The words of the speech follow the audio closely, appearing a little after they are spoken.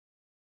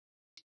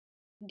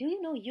Do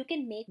you know you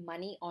can make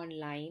money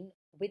online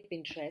with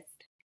Pinterest?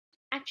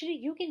 Actually,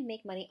 you can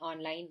make money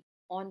online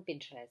on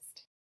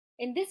Pinterest.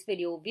 In this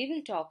video, we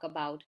will talk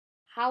about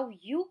how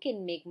you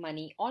can make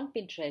money on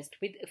Pinterest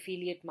with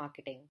affiliate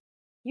marketing.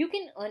 You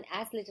can earn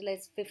as little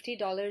as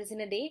 $50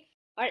 in a day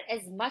or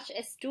as much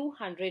as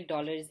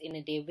 $200 in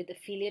a day with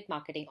affiliate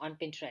marketing on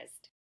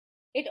Pinterest.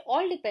 It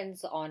all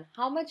depends on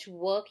how much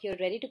work you're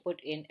ready to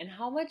put in and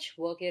how much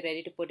work you're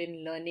ready to put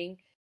in learning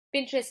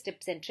Pinterest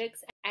tips and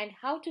tricks and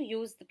how to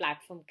use the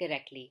platform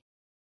correctly.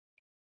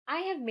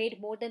 I have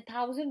made more than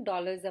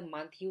 $1,000 a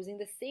month using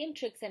the same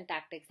tricks and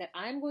tactics that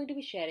I'm going to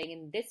be sharing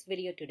in this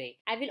video today.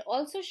 I will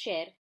also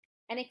share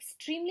an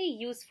extremely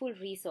useful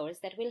resource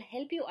that will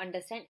help you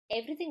understand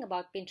everything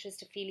about Pinterest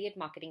affiliate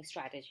marketing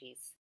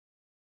strategies,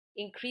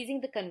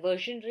 increasing the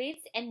conversion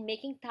rates and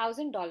making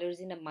 $1,000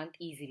 in a month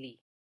easily.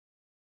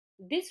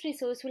 This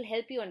resource will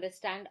help you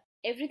understand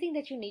everything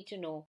that you need to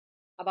know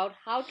about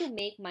how to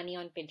make money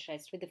on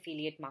Pinterest with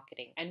affiliate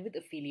marketing and with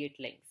affiliate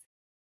links.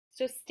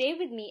 So stay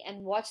with me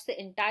and watch the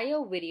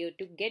entire video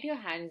to get your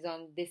hands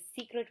on this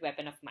secret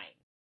weapon of mine.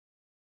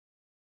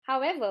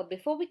 However,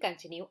 before we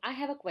continue, I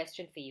have a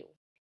question for you.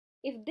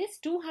 If this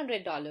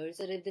 $200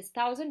 or if this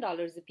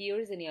 $1,000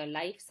 appears in your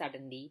life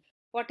suddenly,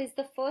 what is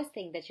the first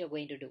thing that you're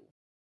going to do?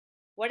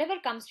 Whatever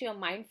comes to your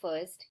mind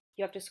first,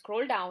 you have to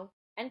scroll down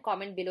and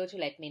comment below to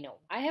let me know.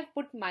 I have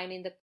put mine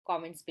in the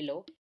comments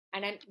below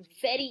and I'm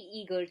very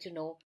eager to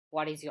know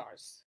what is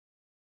yours.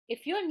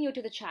 If you're new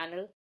to the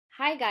channel,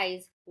 hi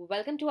guys,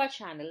 welcome to our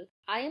channel.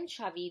 I am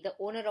Chavi, the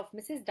owner of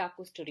Mrs.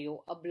 Daku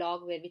Studio, a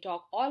blog where we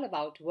talk all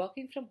about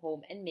working from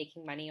home and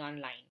making money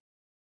online.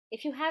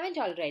 If you haven't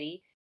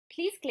already,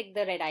 please click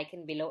the red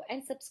icon below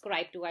and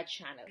subscribe to our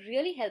channel. It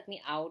really help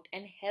me out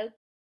and help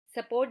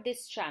support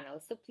this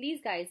channel. So please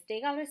guys,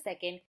 take out a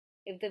second.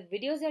 If the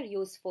videos are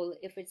useful,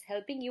 if it's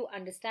helping you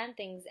understand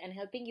things and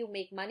helping you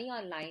make money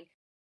online,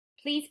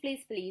 please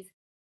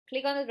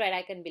click on the red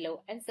icon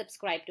below and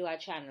subscribe to our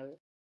channel.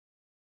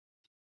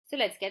 So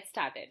let's get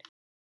started.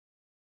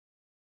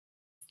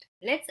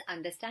 Let's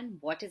understand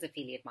what is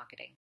affiliate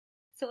marketing.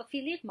 So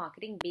affiliate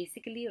marketing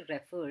basically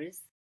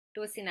refers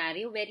to a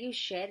scenario where you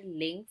share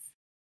links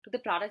to the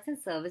products and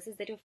services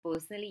that you've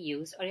personally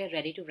used or you're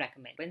ready to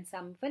recommend. When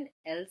someone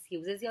else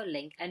uses your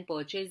link and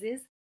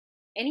purchases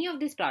any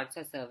of these products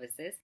or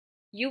services,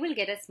 you will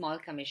get a small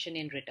commission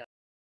in return.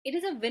 It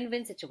is a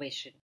win-win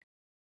situation.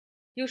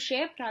 You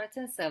share products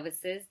and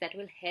services that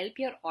will help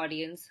your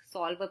audience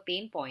solve a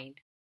pain point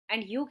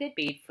and you get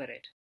paid for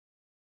it.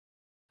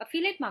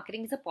 Affiliate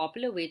marketing is a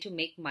popular way to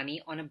make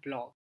money on a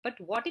blog. But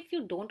what if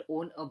you don't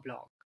own a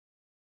blog?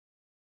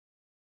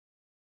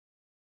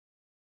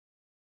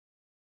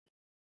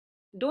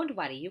 Don't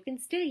worry, you can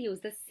still use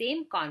the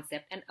same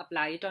concept and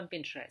apply it on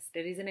Pinterest.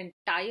 There is an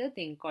entire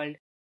thing called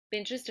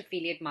Pinterest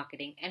affiliate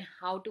marketing and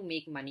how to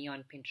make money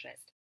on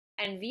Pinterest.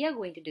 And we are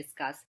going to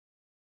discuss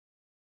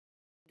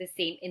the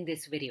same in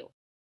this video.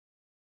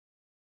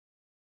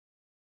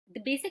 The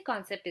basic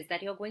concept is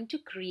that you're going to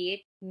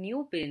create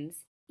new pins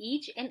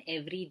each and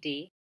every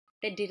day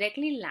that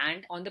directly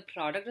land on the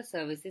product or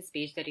services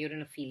page that you're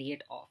an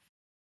affiliate of.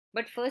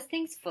 But first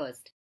things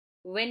first,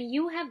 when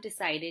you have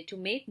decided to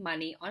make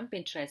money on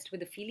Pinterest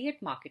with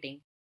affiliate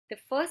marketing, the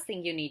first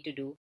thing you need to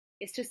do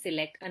is to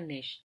select a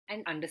niche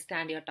and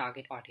understand your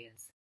target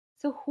audience.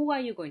 So who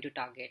are you going to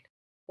target?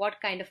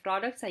 What kind of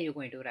products are you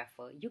going to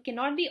refer? You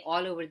cannot be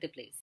all over the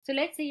place. So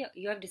let's say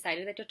you have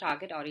decided that your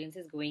target audience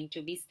is going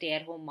to be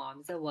stay-at-home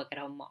moms or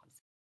work-at-home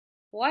moms.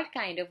 What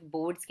kind of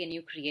boards can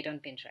you create on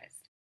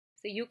Pinterest?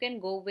 So you can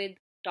go with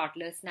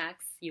toddler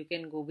snacks, you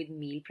can go with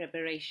meal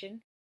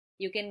preparation,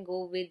 you can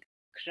go with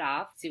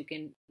crafts, you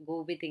can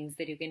go with things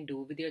that you can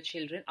do with your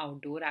children,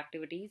 outdoor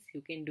activities,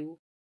 you can do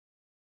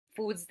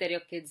foods that your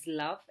kids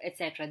love,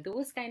 etc.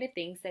 Those kind of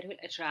things that will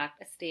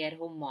attract a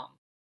stay-at-home mom.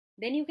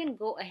 Then you can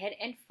go ahead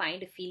and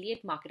find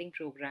affiliate marketing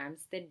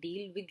programs that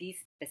deal with these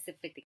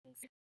specific things.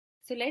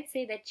 So let's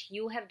say that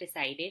you have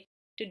decided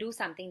to do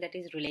something that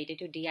is related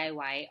to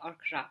DIY or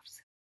crafts.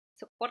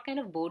 So what kind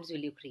of boards will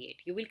you create?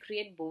 You will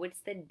create boards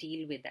that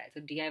deal with that. So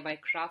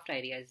DIY craft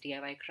ideas,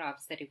 DIY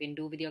crafts that you can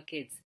do with your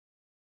kids.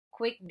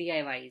 Quick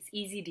DIYs,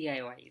 easy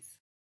DIYs,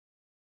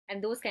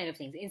 and those kind of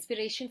things.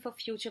 Inspiration for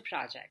future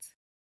projects.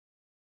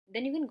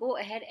 Then you can go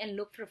ahead and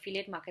look for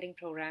affiliate marketing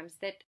programs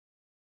that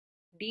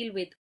deal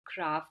with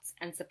crafts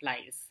and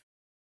supplies.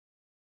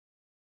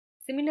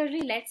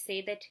 Similarly, let's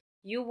say that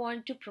you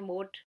want to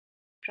promote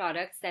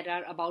products that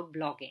are about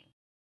blogging.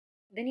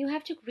 Then you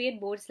have to create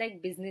boards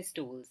like business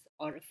tools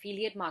or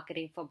affiliate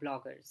marketing for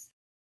bloggers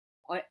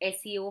or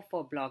SEO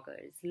for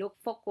bloggers. Look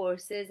for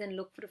courses and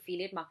look for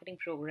affiliate marketing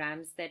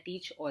programs that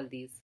teach all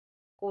these,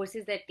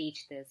 courses that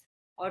teach this,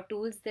 or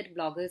tools that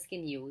bloggers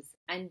can use,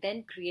 and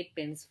then create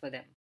pins for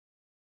them.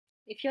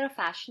 If you're a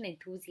fashion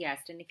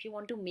enthusiast and if you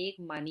want to make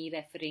money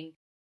referring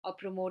or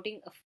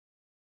promoting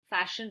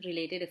fashion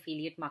related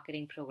affiliate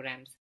marketing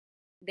programs,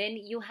 then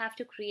you have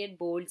to create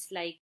boards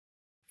like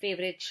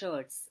favorite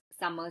shirts,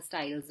 summer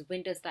styles,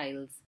 winter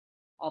styles,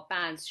 or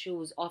pants,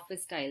 shoes,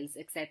 office styles,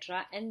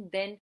 etc. and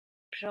then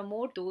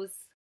promote those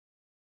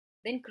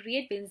Then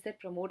create pins that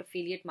promote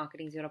affiliate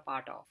marketings you're a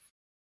part of.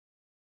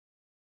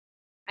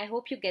 I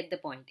hope you get the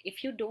point.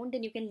 If you don't,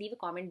 then you can leave a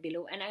comment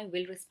below and I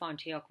will respond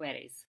to your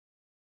queries.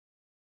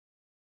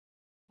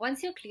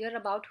 Once you're clear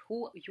about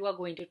who you are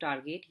going to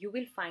target, you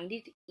will find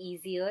it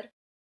easier.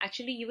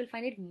 Actually, you will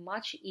find it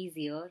much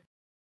easier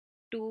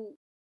to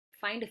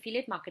find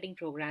affiliate marketing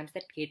programs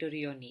that cater to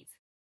your needs.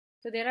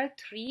 So there are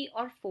 3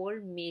 or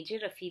 4 major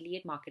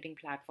affiliate marketing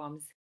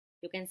platforms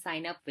you can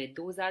sign up with.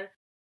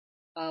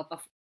 Uh,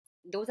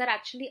 those are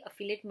actually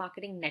affiliate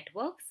marketing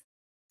networks.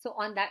 So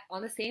on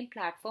the same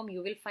platform,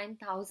 you will find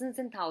thousands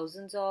and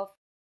thousands of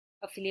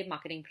affiliate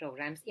marketing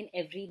programs in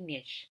every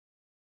niche.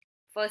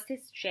 First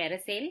is Share a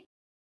Sale.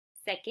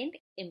 Second,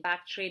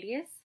 Impact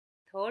Radius.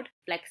 Third,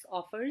 Flex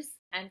Offers.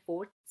 And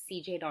fourth,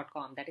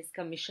 CJ.com, that is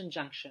Commission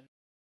Junction.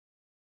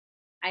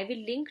 I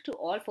will link to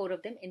all 4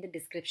 of them in the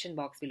description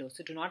box below,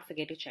 so do not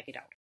forget to check it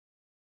out.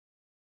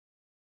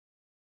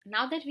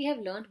 Now that we have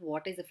learned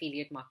what is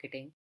affiliate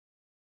marketing,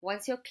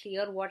 once you're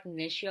clear what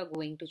niche you're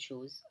going to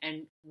choose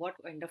and what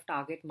kind of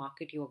target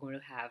market you're going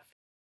to have,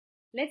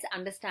 let's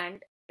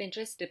understand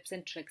Pinterest tips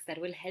and tricks that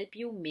will help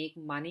you make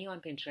money on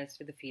Pinterest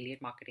with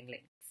affiliate marketing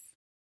links.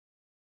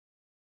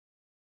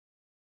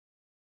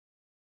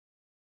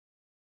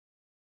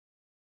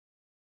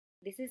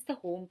 This is the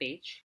home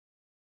page.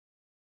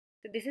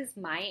 So this is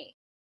my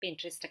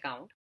Pinterest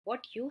account.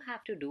 What you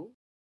have to do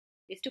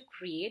is to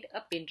create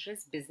a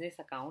Pinterest business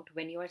account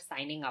when you are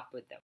signing up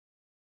with them.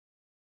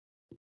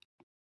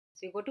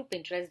 So you go to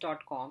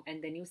pinterest.com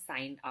and then you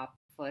sign up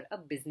for a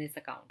business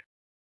account.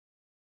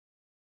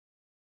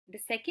 The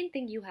second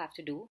thing you have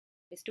to do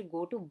is to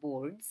go to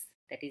boards,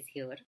 that is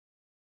here,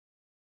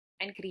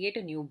 and create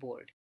a new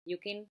board. You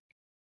can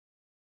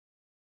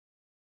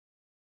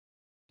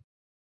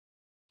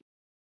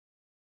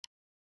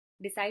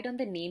decide on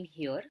the name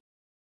here.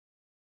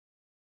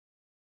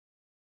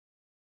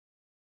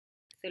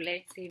 So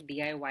let's say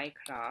DIY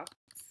crafts.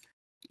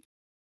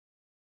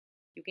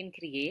 You can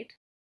create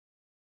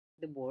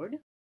the board.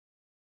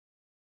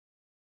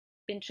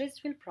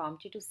 Pinterest will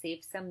prompt you to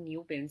save some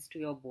new pins to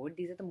your board.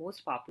 These are the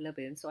most popular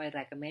pins, so I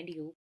recommend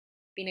you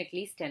pin at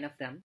least 10 of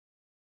them.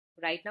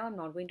 Right now, I'm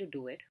not going to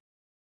do it.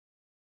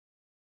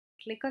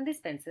 Click on this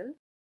pencil.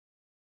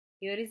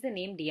 Here is the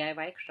name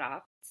DIY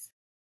Crafts.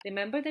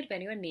 Remember that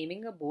when you are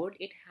naming a board,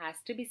 it has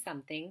to be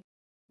something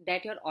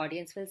that your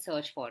audience will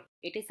search for.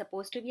 It is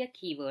supposed to be a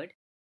keyword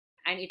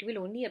and it will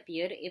only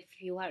appear if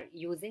you are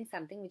using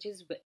something which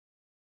is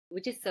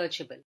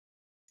searchable.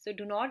 So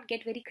do not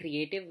get very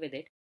creative with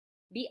it.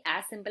 Be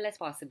as simple as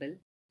possible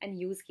and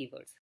use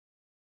keywords.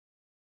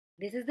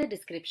 This is the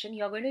description.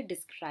 You're going to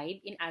describe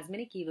in as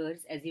many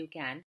keywords as you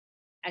can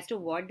as to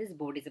what this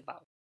board is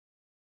about.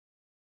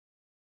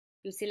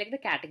 You select the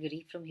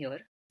category from here.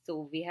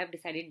 So we have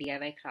decided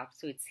DIY crafts,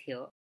 so it's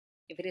here.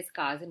 If it is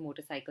cars and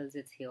motorcycles,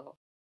 it's here.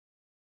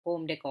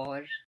 Home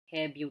decor,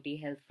 hair,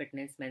 beauty, health,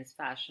 fitness, men's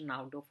fashion,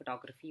 outdoor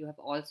photography. You have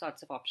all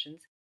sorts of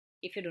options.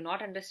 If you do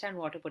not understand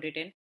what to put it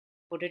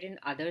in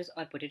others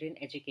or put it in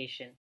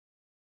education.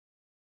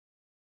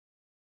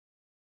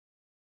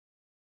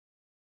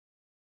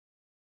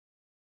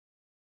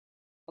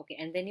 Okay,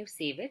 and then you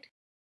save it.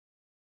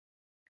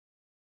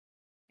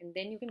 And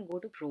then you can go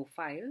to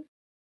profile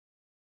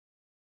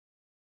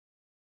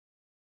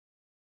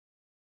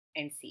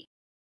and see.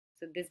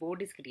 So this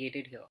board is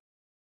created here.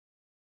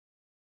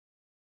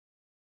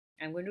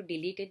 I'm going to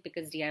delete it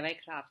because DIY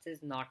crafts is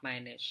not my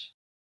niche.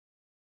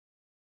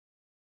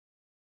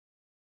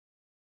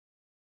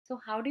 So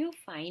how do you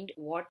find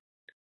what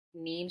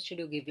names should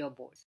you give your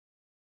boards?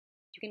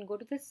 You can go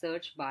to the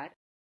search bar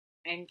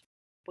and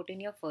put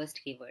in your first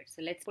keyword.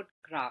 So let's put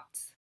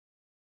crafts.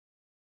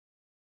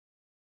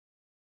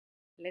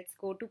 Let's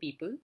go to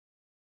people.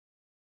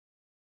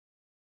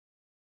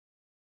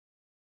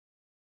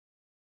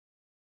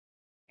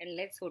 And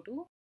let's go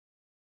to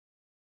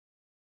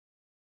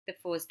the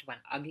first one,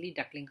 Ugly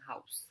Duckling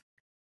House.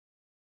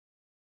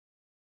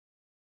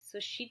 So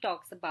she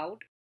talks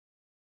about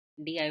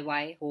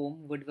DIY,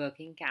 home,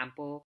 woodworking,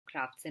 camper,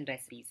 crafts and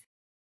recipes.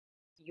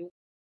 You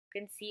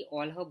can see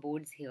all her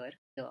boards here.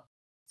 So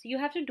you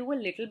have to do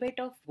a little bit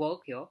of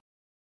work here.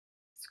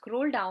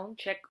 Scroll down,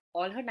 check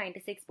all her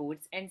 96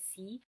 boards and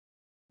see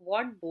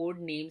what board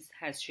names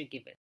has she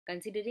given.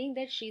 Considering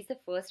that she's the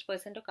first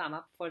person to come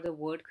up for the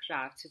word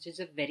crafts, which is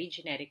a very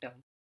generic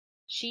term,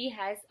 she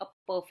has a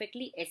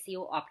perfectly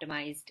SEO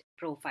optimized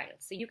profile.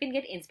 So you can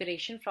get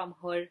inspiration from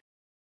her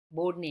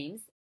board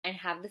names and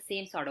have the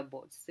same sort of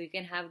boards. So you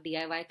can have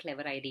DIY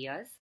clever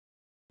ideas,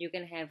 you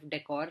can have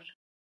decor,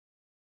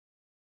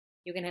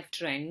 you can have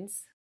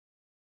trends,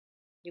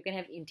 you can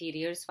have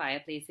interiors,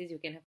 fireplaces, you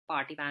can have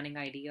party planning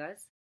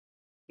ideas,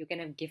 you can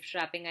have gift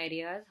wrapping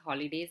ideas,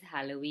 holidays,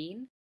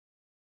 Halloween,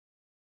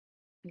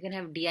 you can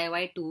have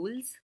DIY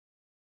tools,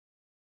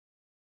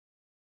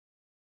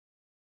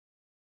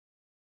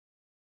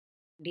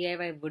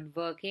 DIY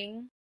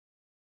woodworking,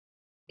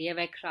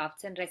 DIY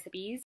crafts and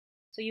recipes.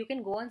 So you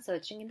can go on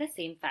searching in the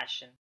same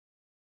fashion.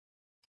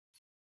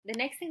 The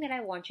next thing that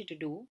I want you to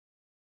do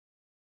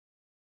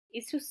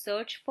is to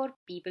search for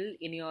people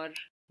in your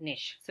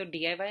niche. So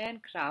DIY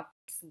and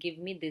crafts give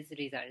me these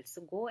results.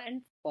 So go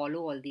and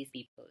follow all these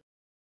people.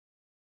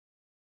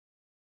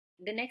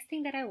 The next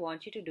thing that I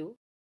want you to do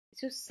is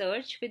to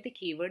search with the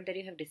keyword that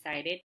you have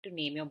decided to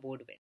name your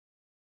board with.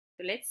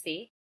 So let's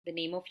say the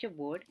name of your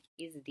board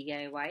is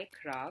DIY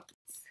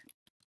crafts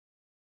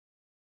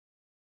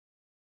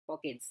for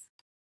kids.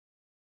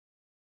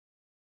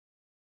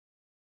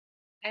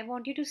 I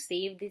want you to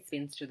save these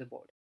pins to the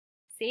board.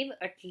 Save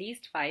at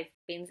least 5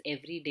 pins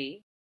every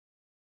day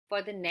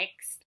for the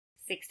next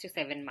 6 to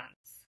 7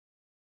 months.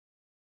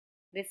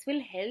 This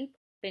will help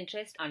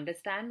Pinterest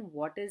understand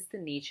what is the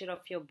nature of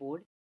your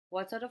board,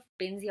 what sort of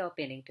pins you're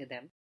pinning to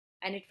them,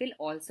 and it will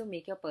also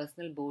make your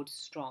personal board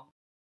strong.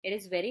 It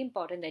is very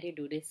important that you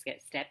do this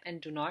step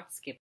and do not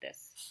skip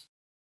this.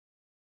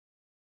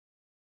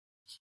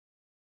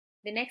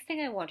 The next thing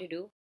I want to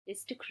do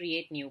is to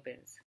create new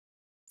pins.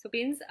 So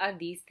pins are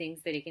these things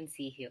that you can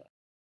see here.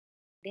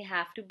 They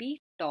have to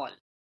be tall.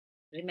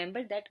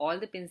 Remember that all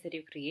the pins that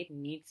you create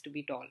needs to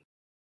be tall.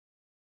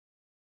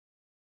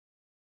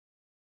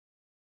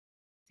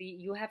 See,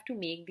 you have to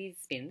make these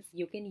pins.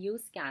 You can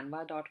use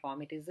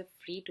canva.com. It is a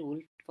free tool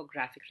for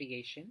graphic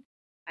creation.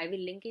 I will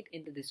link it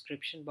in the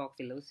description box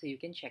below so you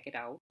can check it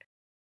out.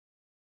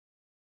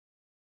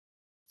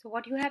 So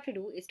what you have to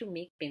do is to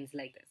make pins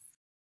like this.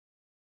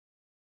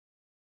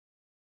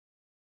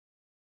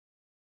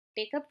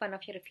 Take up one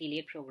of your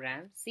affiliate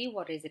programs, see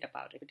what is it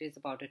about. If it is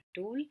about a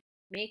tool,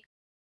 make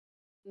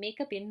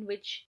a pin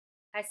which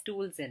has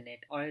tools in it,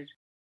 or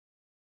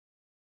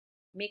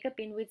make a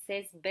pin which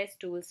says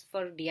best tools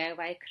for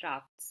DIY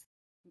crafts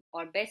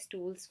or best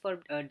tools for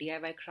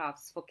DIY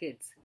crafts for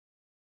kids.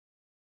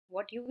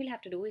 What you will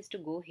have to do is to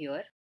go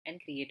here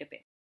and create a pin.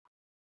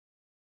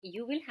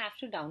 You will have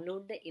to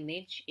download the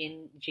image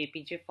in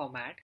JPG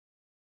format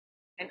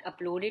and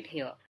upload it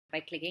here.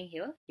 By clicking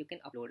here, you can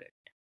upload it.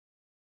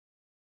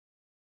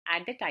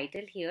 Add the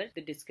title here,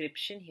 the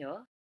description here,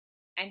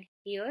 and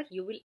here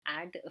you will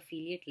add the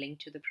affiliate link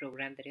to the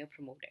program that you're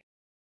promoting.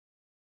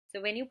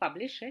 So when you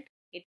publish it,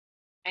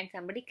 and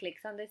somebody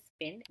clicks on this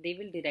pin, they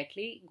will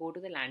directly go to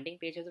the landing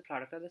page of the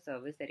product or the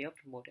service that you're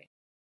promoting.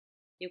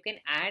 You can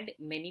add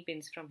many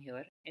pins from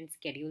here and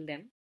schedule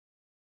them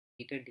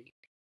later date.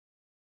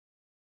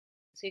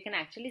 So you can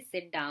actually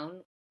sit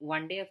down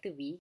one day of the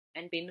week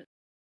and pin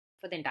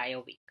for the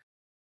entire week.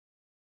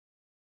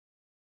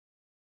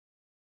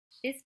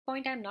 At this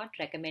point, I'm not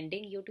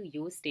recommending you to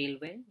use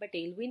Tailwind, but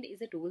Tailwind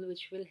is a tool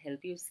which will help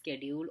you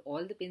schedule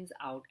all the pins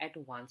out at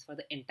once for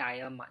the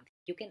entire month.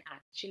 You can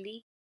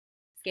actually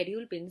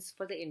schedule pins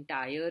for the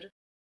entire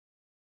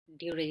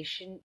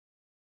duration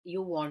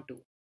you want to.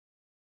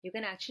 You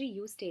can actually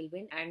use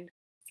Tailwind and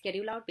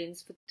schedule out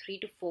pins for 3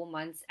 to 4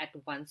 months at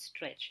one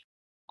stretch.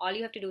 All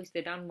you have to do is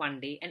sit down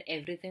one day and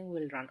everything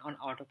will run on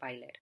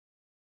autopilot.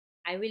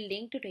 I will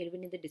link to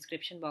Tailwind in the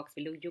description box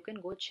below. You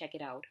can go check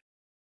it out.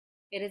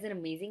 It is an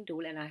amazing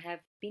tool and I have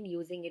been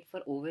using it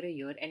for over a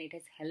year and it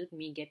has helped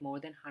me get more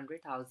than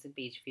 100,000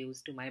 page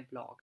views to my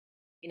blog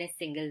in a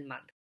single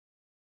month.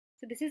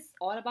 So this is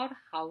all about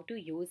how to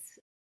use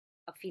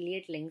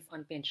affiliate links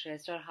on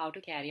Pinterest, or how to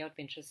carry out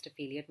Pinterest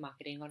affiliate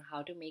marketing, or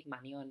how to make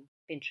money on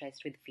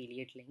Pinterest with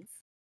affiliate links.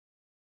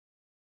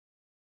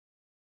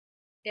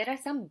 There are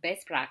some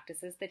best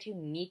practices that you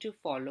need to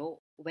follow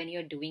when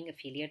you're doing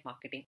affiliate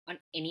marketing on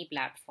any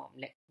platform,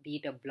 like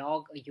be it a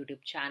blog, a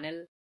YouTube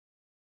channel,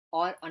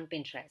 or on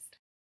Pinterest.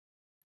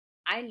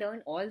 I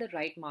learned all the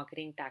right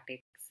marketing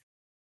tactics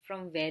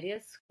from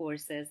various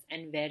courses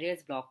and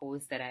various blog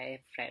posts that I have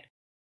read.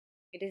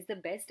 It is the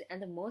best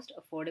and the most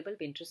affordable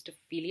Pinterest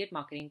affiliate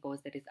marketing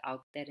course that is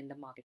out there in the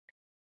market.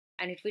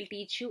 And it will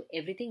teach you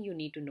everything you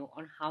need to know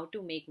on how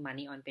to make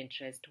money on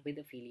Pinterest with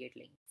affiliate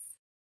links.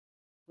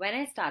 When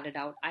I started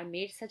out, I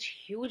made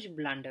such huge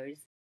blunders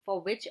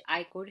for which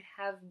I could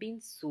have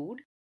been sued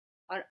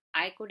or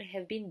I could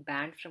have been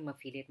banned from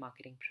affiliate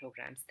marketing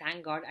programs.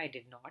 Thank God I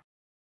did not.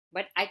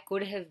 But I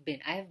could have been.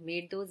 I have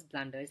made those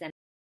blunders and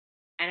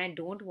I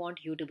don't want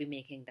you to be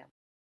making them.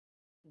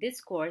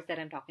 This course that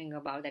I'm talking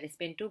about, that is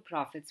Pin to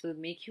Profits, will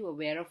make you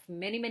aware of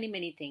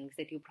many things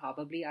that you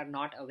probably are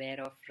not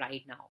aware of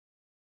right now.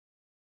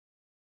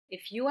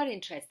 If you are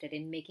interested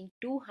in making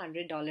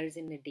 $200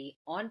 in a day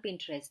on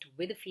Pinterest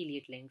with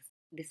affiliate links,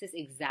 this is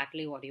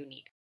exactly what you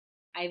need.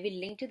 I will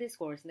link to this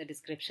course in the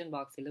description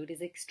box below. It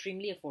is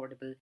extremely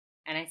affordable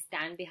and I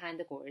stand behind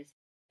the course.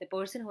 The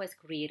person who has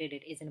created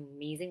it is an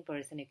amazing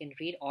person. You can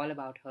read all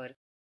about her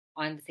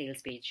on the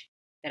sales page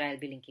that I'll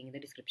be linking in the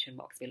description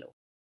box below.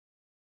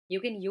 You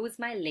can use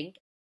my link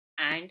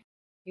and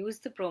use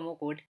the promo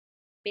code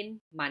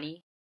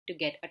PINMONEY to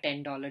get a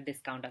 $10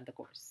 discount on the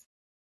course.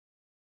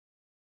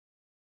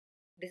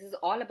 This is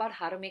all about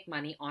how to make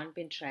money on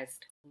Pinterest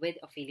with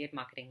affiliate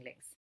marketing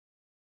links.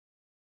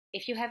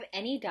 If you have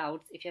any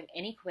doubts, if you have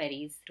any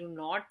queries, do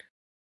not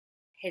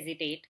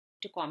hesitate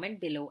to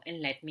comment below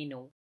and let me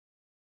know.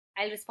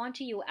 I'll respond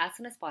to you as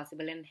soon as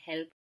possible and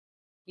help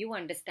you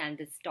understand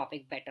this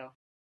topic better.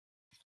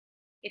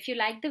 If you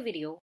like the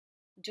video,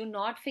 Do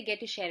not forget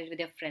to share it with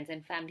your friends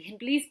and family. And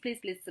please, please,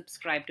 please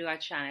subscribe to our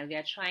channel. We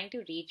are trying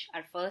to reach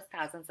our first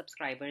 1,000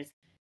 subscribers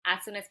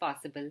as soon as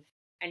possible.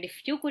 And if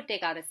you could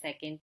take out a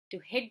second to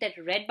hit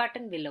that red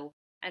button below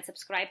and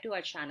subscribe to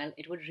our channel,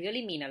 it would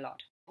really mean a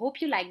lot.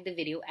 Hope you liked the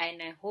video,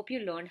 and I hope you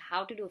learned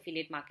how to do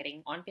affiliate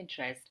marketing on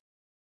Pinterest.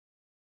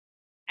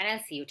 And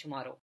I'll see you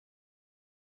tomorrow.